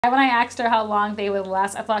When I asked her how long they would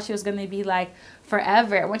last, I thought she was gonna be like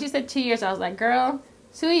forever. When she said 2 years, I was like, girl,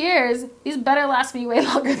 2 years? These better last me way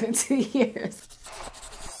longer than 2 years.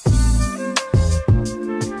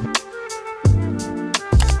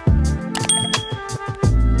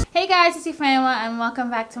 Hey guys, it's Ifeyinwa and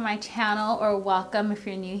welcome back to my channel, or welcome if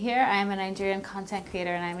you're new here. I am a Nigerian content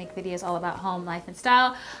creator and I make videos all about home, life, and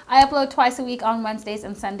style. I upload twice a week on Wednesdays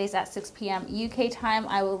and Sundays at 6 p.m. UK time.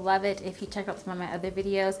 I will love it if you check out some of my other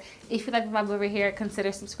videos. If you like the vibe over here,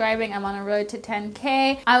 consider subscribing. I'm on a road to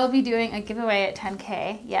 10K. I will be doing a giveaway at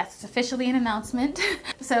 10K. Yes, it's officially an announcement.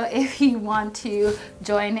 So if you want to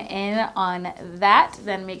join in on that,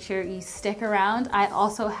 then make sure you stick around. I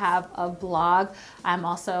also have a blog. I'm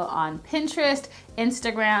also on Pinterest,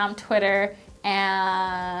 Instagram, Twitter,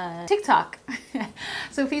 and TikTok.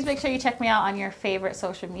 So please make sure you check me out on your favorite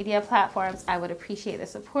social media platforms. I would appreciate the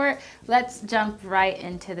support. Let's jump right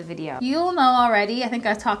into the video. You'll know already, I think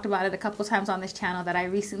I've talked about it a couple times on this channel, that I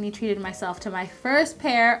recently treated myself to my first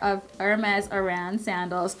pair of Hermes Oran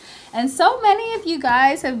sandals. And so many of you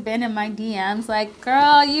guys have been in my DMs like,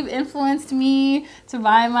 girl, you've influenced me to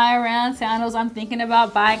buy my Oran sandals. I'm thinking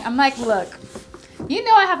about buying. I'm like, look, you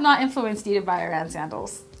know I have not influenced you to buy Oran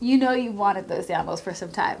sandals. You know you wanted those sandals for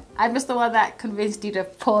some time. I'm just the one that convinced you to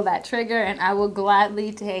pull that trigger, and I will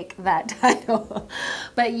gladly take that title.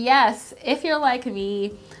 But yes, if you're like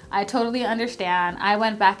me, I totally understand. I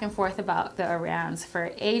went back and forth about the Orans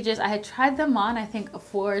for ages. I had tried them on, I think,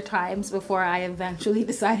 4 times before I eventually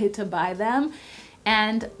decided to buy them.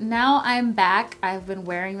 And now I'm back. I've been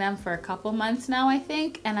wearing them for a couple months now, I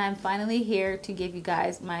think, and I'm finally here to give you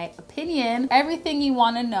guys my opinion. Everything you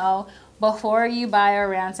want to know before you buy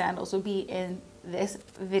Oran sandals will be in this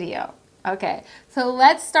video. Okay, so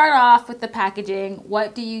let's start off with the packaging.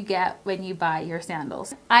 What do you get when you buy your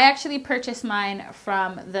sandals? I actually purchased mine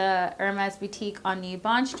from the Hermes boutique on New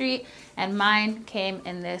Bond Street, and mine came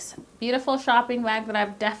in this beautiful shopping bag that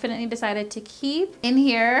I've definitely decided to keep. In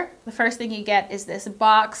here, the first thing you get is this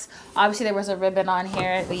box. Obviously there was a ribbon on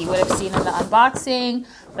here that you would have seen in the unboxing,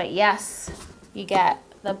 but yes, you get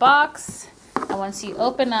the box, and once you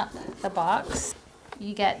open up the box,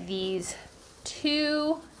 you get these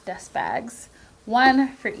 2 dust bags,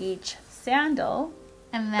 1 for each sandal,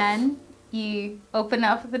 and then you open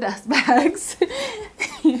up the dust bags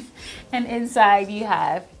and inside you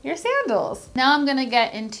have your sandals. Now I'm gonna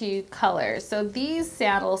get into colors. So these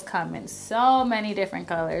sandals come in so many different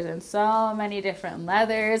colors and so many different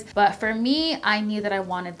leathers, but for me, I knew that I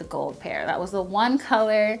wanted the gold pair. That was the one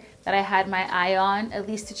color that I had my eye on, at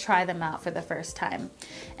least to try them out for the first time.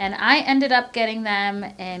 And I ended up getting them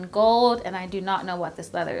in gold, and I do not know what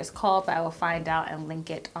this leather is called, but I will find out and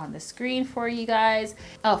link it on the screen for you guys.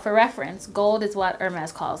 Oh, for reference, gold is what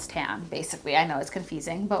Hermes calls tan, basically. I know it's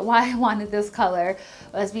confusing, but why I wanted this color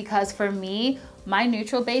was because for me, my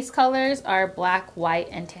neutral base colors are black, white,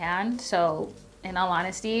 and tan. So in all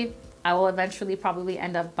honesty, I will eventually probably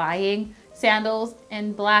end up buying sandals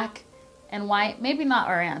in black and white, maybe not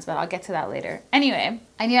Orans, but I'll get to that later. Anyway,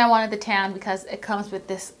 I knew I wanted the tan because it comes with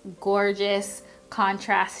this gorgeous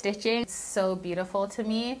contrast stitching. It's so beautiful to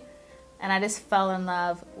me, and I just fell in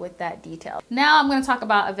love with that detail. Now I'm gonna talk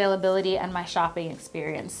about availability and my shopping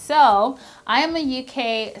experience. So I am a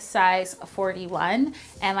UK size 41,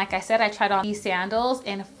 and like I said, I tried on these sandals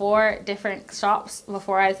in 4 different shops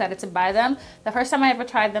before I decided to buy them. The first time I ever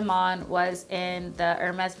tried them on was in the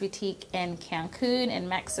Hermes boutique in Cancun in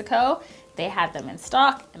Mexico. They had them in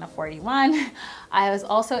stock in a 41. I was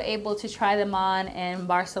also able to try them on in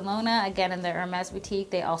Barcelona, again in the Hermes boutique.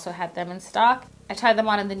 They also had them in stock. I tried them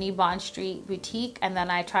on in the New Bond Street boutique, and then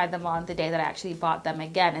I tried them on the day that I actually bought them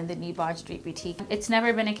again in the New Bond Street boutique. It's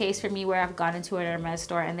never been a case for me where I've gone into an Hermes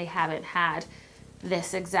store and they haven't had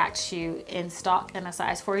this exact shoe in stock in a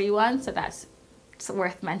size 41, so that's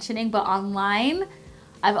worth mentioning. But online,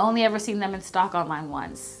 I've only ever seen them in stock online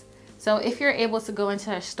once. So if you're able to go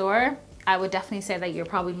into a store, I would definitely say that you're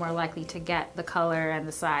probably more likely to get the color and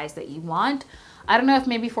the size that you want. I don't know if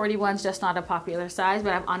maybe 41 is just not a popular size,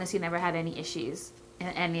 but I've honestly never had any issues in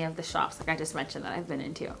any of the shops like I just mentioned that I've been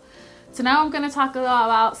into. So now I'm going to talk a lot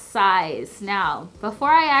about size. Now, before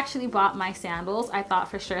I actually bought my sandals, I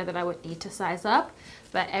thought for sure that I would need to size up,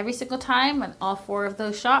 but every single time in all 4 of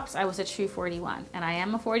those shops, I was a true 41, and I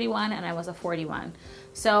am a 41 and I was a 41.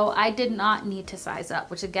 So I did not need to size up,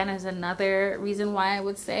 which again is another reason why I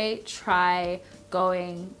would say try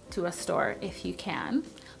going to a store if you can.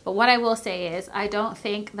 But what I will say is I don't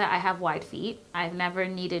think that I have wide feet. I've never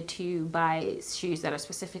needed to buy shoes that are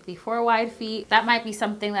specifically for wide feet. That might be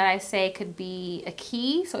something that I say could be a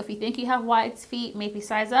key. So if you think you have wide feet, maybe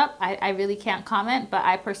size up. I really can't comment, but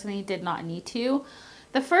I personally did not need to.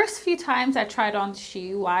 The first few times I tried on the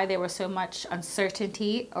shoe, why there was so much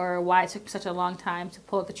uncertainty or why it took such a long time to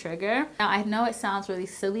pull the trigger. Now I know it sounds really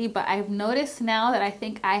silly, but I've noticed now that I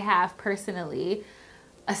think I have personally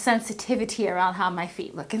a sensitivity around how my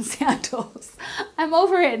feet look in sandals. I'm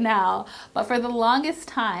over it now, but for the longest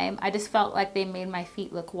time I just felt like they made my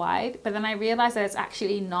feet look wide, but then I realized that it's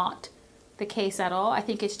actually not the case at all. I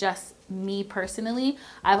think it's just me personally.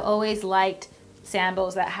 I've always liked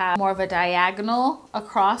sandals that have more of a diagonal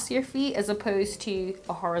across your feet as opposed to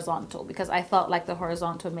a horizontal, because I felt like the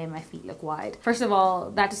horizontal made my feet look wide. First of all,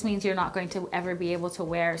 that just means you're not going to ever be able to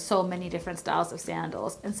wear so many different styles of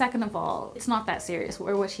sandals. And second of all, it's not that serious.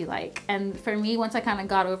 Wear what you like. And for me, once I kind of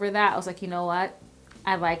got over that, I was like, you know what?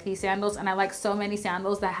 I like these sandals, and I like so many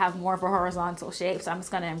sandals that have more of a horizontal shape, so I'm just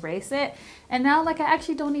gonna embrace it. And now like I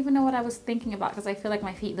actually don't even know what I was thinking about, because I feel like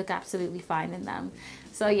my feet look absolutely fine in them.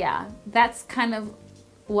 So yeah, that's kind of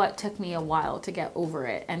what took me a while to get over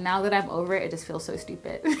it, and now that I'm over it, it just feels so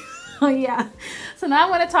stupid. Oh yeah. So now I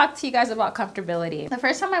want to talk to you guys about comfortability. The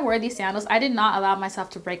first time I wore these sandals, I did not allow myself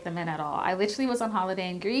to break them in at all. I literally was on holiday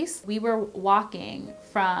in Greece. We were walking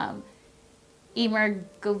from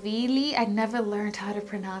Imergovili. I never learned how to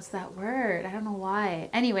pronounce that word. I don't know why.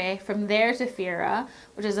 Anyway, from there to Fira,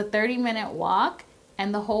 which is a 30-minute walk,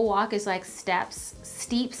 and the whole walk is like steps,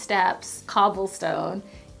 steep steps, cobblestone.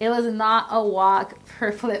 It was not a walk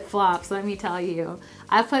for flip-flops, let me tell you.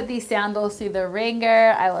 I put these sandals through the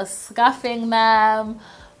ringer. I was scuffing them,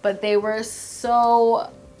 but they were so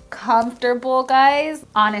comfortable, guys.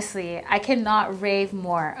 Honestly, I cannot rave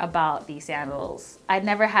more about these sandals. I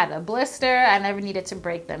never had a blister. I never needed to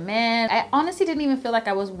break them in. I honestly didn't even feel like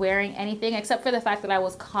I was wearing anything, except for the fact that I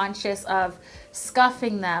was conscious of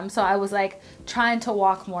scuffing them. So I was like trying to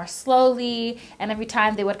walk more slowly, and every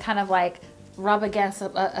time they would kind of like rub against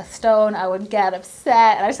a stone, I would get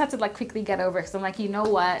upset, and I just had to like quickly get over it, because I'm like, you know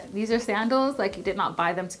what, these are sandals, like you did not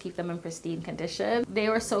buy them to keep them in pristine condition. They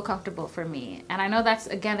were so comfortable for me, and I know that's,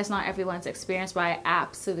 again, it's not everyone's experience, but I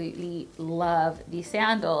absolutely love these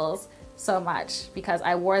sandals so much because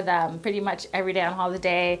I wore them pretty much every day on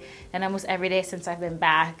holiday and almost every day since I've been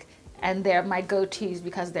back, and they're my go-tos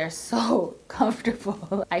because they're so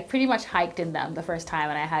comfortable. I pretty much hiked in them the first time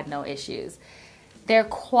and I had no issues. They're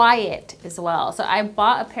quiet as well. So I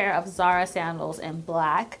bought a pair of Zara sandals in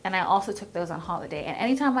black, and I also took those on holiday. And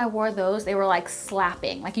anytime I wore those, they were like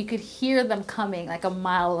slapping. Like you could hear them coming like a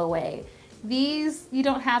mile away. These, you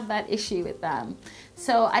don't have that issue with them.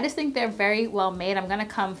 So I just think they're very well made. I'm gonna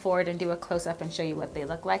come forward and do a close-up and show you what they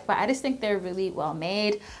look like, but I just think they're really well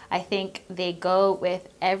made. I think they go with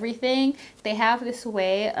everything. They have this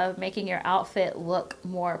way of making your outfit look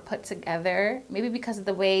more put together, maybe because of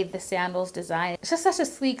the way the sandals design. It's just such a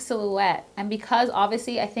sleek silhouette, and because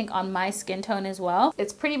obviously I think on my skin tone as well,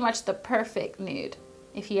 it's pretty much the perfect nude,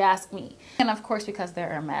 if you ask me. And of course, because they're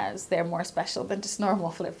Hermes, they're more special than just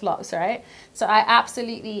normal flip-flops, right? So I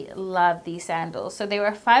absolutely love these sandals. So they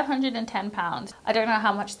were 510 pounds. I don't know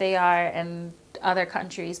how much they are in other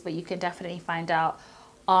countries, but you can definitely find out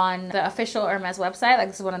on the official Hermes website. Like,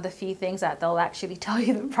 this is one of the few things that they'll actually tell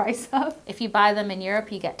you the price of. If you buy them in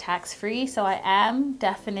Europe, you get tax-free. So I am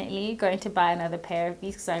definitely going to buy another pair of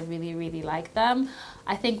these because I really, really like them.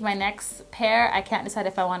 I think my next pair, I can't decide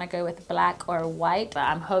if I want to go with black or white, but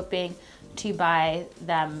I'm hoping to buy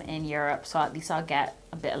them in Europe, so at least I'll get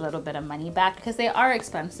a little bit of money back, because they are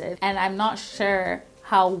expensive and I'm not sure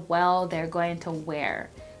how well they're going to wear.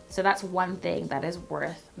 So that's one thing that is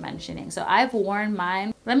worth mentioning. So I've worn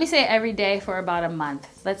mine, let me say every day for about a month.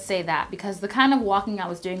 Let's say that, because the kind of walking I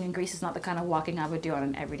was doing in Greece is not the kind of walking I would do on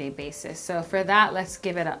an everyday basis. So for that, let's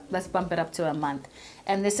give it up. Let's bump it up to a month.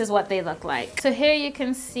 And this is what they look like. So here you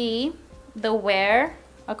can see the wear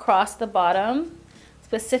across the bottom,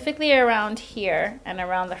 specifically around here and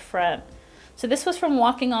around the front. So this was from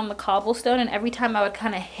walking on the cobblestone, and every time I would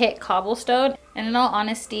kind of hit cobblestone, and in all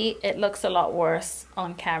honesty, it looks a lot worse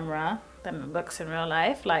on camera than it looks in real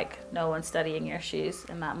life. Like, no one's studying your shoes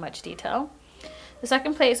in that much detail. The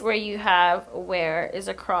second place where you have wear is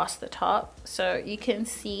across the top. So you can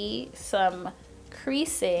see some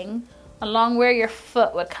creasing along where your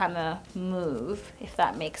foot would kind of move, if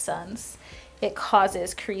that makes sense. It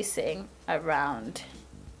causes creasing around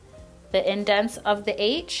the indents of the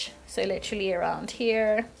H, so literally around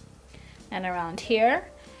here and around here.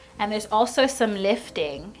 And there's also some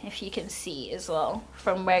lifting, if you can see as well,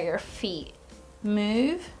 from where your feet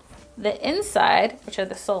move. The inside, which are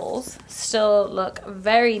the soles, still look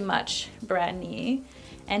very much brand new.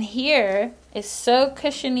 And here is so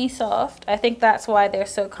cushiony soft. I think that's why they're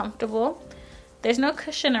so comfortable. There's no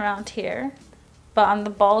cushion around here, but on the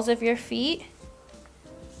balls of your feet,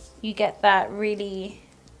 you get that really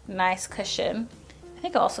nice cushion. I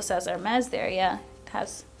think it also says Hermes there, yeah. It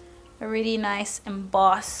has a really nice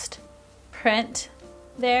embossed print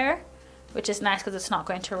there, which is nice because it's not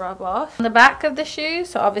going to rub off. On the back of the shoe,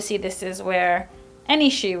 so obviously this is where any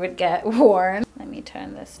shoe would get worn. Let me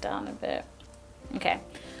turn this down a bit. Okay,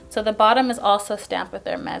 so the bottom is also stamped with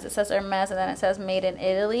Hermes. It says Hermes and then it says made in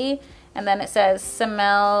Italy. And then it says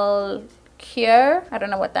Semel Cure. I don't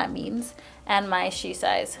know what that means. And my shoe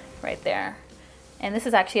size right there. And this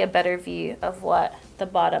is actually a better view of what the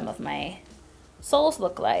bottom of my soles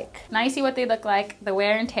look like. Now you see what they look like, the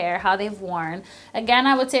wear and tear, how they've worn. Again,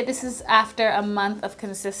 I would say this is after a month of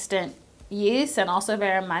consistent use, and also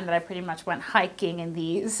bear in mind that I pretty much went hiking in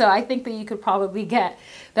these, so I think that you could probably get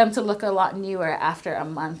them to look a lot newer after a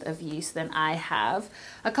month of use than I have.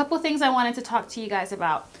 A couple things I wanted to talk to you guys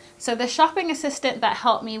about. So the shopping assistant that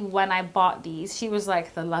helped me when I bought these, she was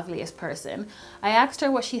like the loveliest person. I asked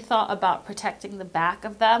her what she thought about protecting the back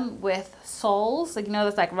of them with soles, like, you know,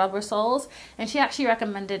 there's like rubber soles, and she actually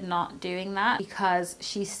recommended not doing that because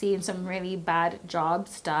she's seen some really bad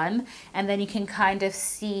jobs done, and then you can kind of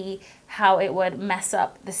see how it would mess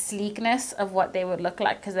up the sleekness of what they would look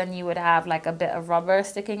like, because then you would have like a bit of rubber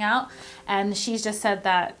sticking out. And she's just said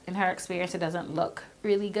that in her experience it doesn't look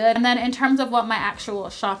really good. And then in terms of what my actual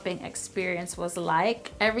shopping experience was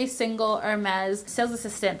like, every single Hermes sales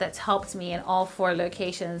assistant that's helped me in all 4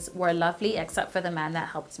 locations were lovely, except for the man that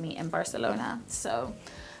helped me in Barcelona. So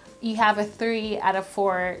you have a 3 out of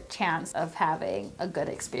 4 chance of having a good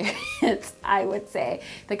experience, I would say.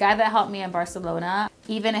 The guy that helped me in Barcelona,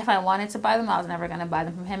 even if I wanted to buy them, I was never gonna buy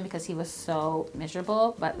them from him because he was so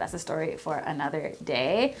miserable, but that's a story for another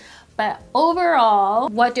day. But overall,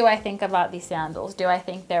 what do I think about these sandals? Do I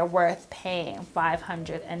think they're worth paying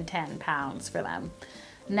 £510 for them?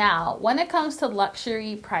 Now, when it comes to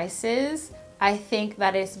luxury prices, I think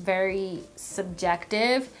that is very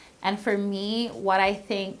subjective. And for me, what I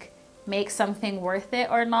think makes something worth it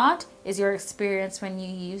or not is your experience when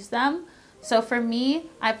you use them. So for me,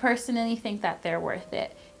 I personally think that they're worth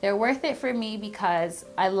it. They're worth it for me because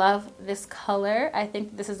I love this color. I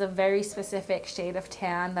think this is a very specific shade of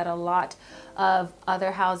tan that a lot of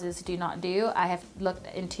other houses do not do. I have looked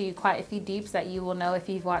into quite a few dupes that you will know if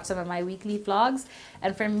you've watched some of my weekly vlogs.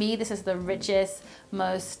 And for me, this is the richest,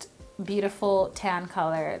 most beautiful tan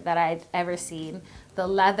color that I'd ever seen. The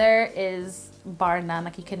leather is bar none,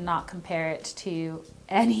 like you cannot compare it to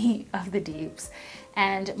any of the dupes.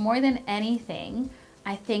 And more than anything,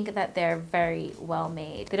 I think that they're very well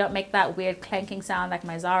made. They don't make that weird clanking sound like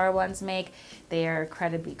my Zara ones make. They are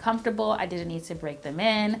incredibly comfortable. I didn't need to break them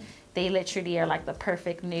in. They literally are like the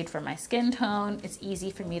perfect nude for my skin tone. It's easy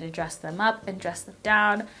for me to dress them up and dress them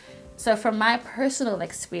down. So from my personal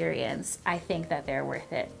experience, I think that they're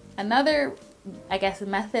worth it. Another, I guess,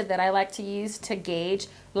 method that I like to use to gauge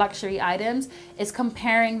luxury items is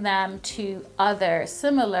comparing them to other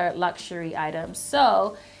similar luxury items.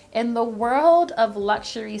 So in the world of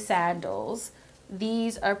luxury sandals,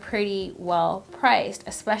 these are pretty well priced,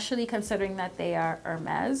 especially considering that they are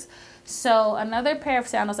Hermes. So another pair of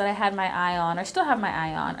sandals that I had my eye on, or still have my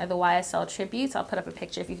eye on, are the YSL Tributes. I'll put up a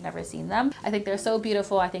picture if you've never seen them. I think they're so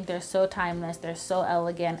beautiful. I think they're so timeless. They're so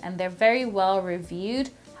elegant, and they're very well reviewed.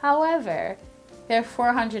 However, they're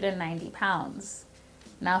 £490.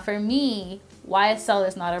 Now for me, YSL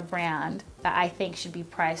is not a brand that I think should be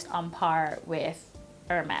priced on par with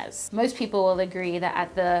Hermes. Most people will agree that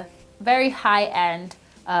at the very high end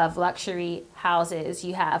of luxury houses,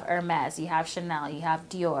 you have Hermes, you have Chanel, you have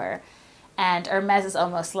Dior, and Hermes is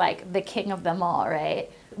almost like the king of them all, right?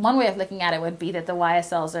 One way of looking at it would be that the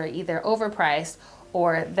YSLs are either overpriced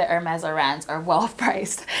or the Hermes Orans are well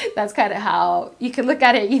priced. That's kind of how you can look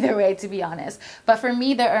at it either way, to be honest. But for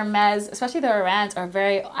me, the Hermes, especially the Orans, are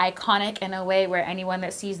very iconic in a way where anyone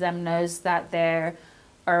that sees them knows that they're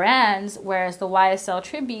Orans, whereas the YSL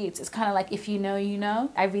Tributes is kind of like, if you know, you know.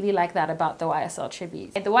 I really like that about the YSL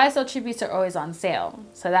Tributes. And the YSL Tributes are always on sale,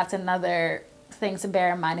 so that's another thing to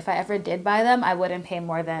bear in mind. If I ever did buy them, I wouldn't pay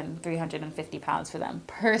more than £350 for them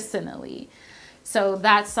personally. So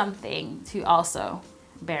that's something to also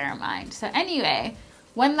bear in mind. So anyway,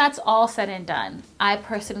 when that's all said and done, I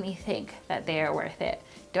personally think that they are worth it.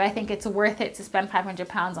 Do I think it's worth it to spend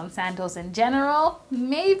 £500 on sandals in general?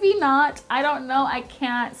 Maybe not. I don't know. I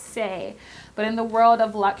can't say. But in the world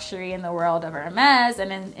of luxury, in the world of Hermes,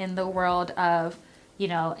 and in the world of, you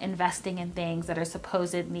know, investing in things that are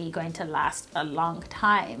supposedly going to last a long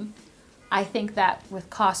time, I think that with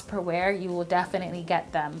cost per wear, you will definitely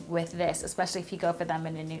get them with this, especially if you go for them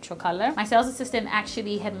in a neutral color. My sales assistant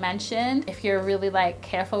actually had mentioned if you're really like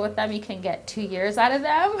careful with them, you can get 2 years out of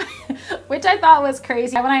them, which I thought was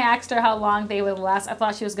crazy. When I asked her how long they would last, I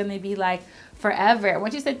thought she was gonna be like forever.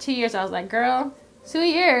 When she said 2 years, I was like, girl, 2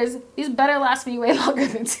 years, these better last me way longer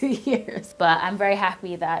than 2 years. But I'm very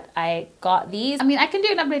happy that I got these. I mean, I can do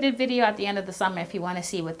an updated video at the end of the summer if you want to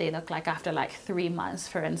see what they look like after like 3 months,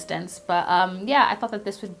 for instance. But yeah, I thought that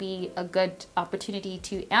this would be a good opportunity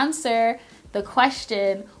to answer the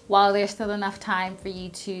question while there's still enough time for you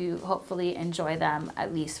to hopefully enjoy them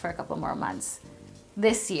at least for a couple more months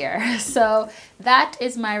this year. So that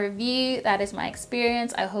is my review, that is my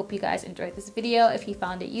experience. I hope you guys enjoyed this video. If you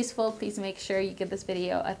found it useful, please make sure you give this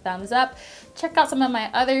video a thumbs up. Check out some of my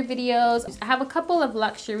other videos. I have a couple of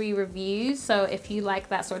luxury reviews, so if you like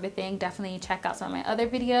that sort of thing, definitely check out some of my other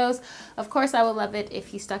videos. Of course, I would love it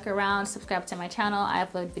if you stuck around, subscribe to my channel. I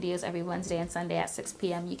upload videos every Wednesday and Sunday at 6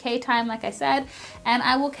 p.m. UK time, like I said, and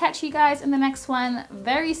I will catch you guys in the next one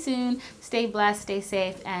very soon. Stay blessed, stay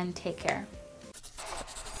safe, and take care.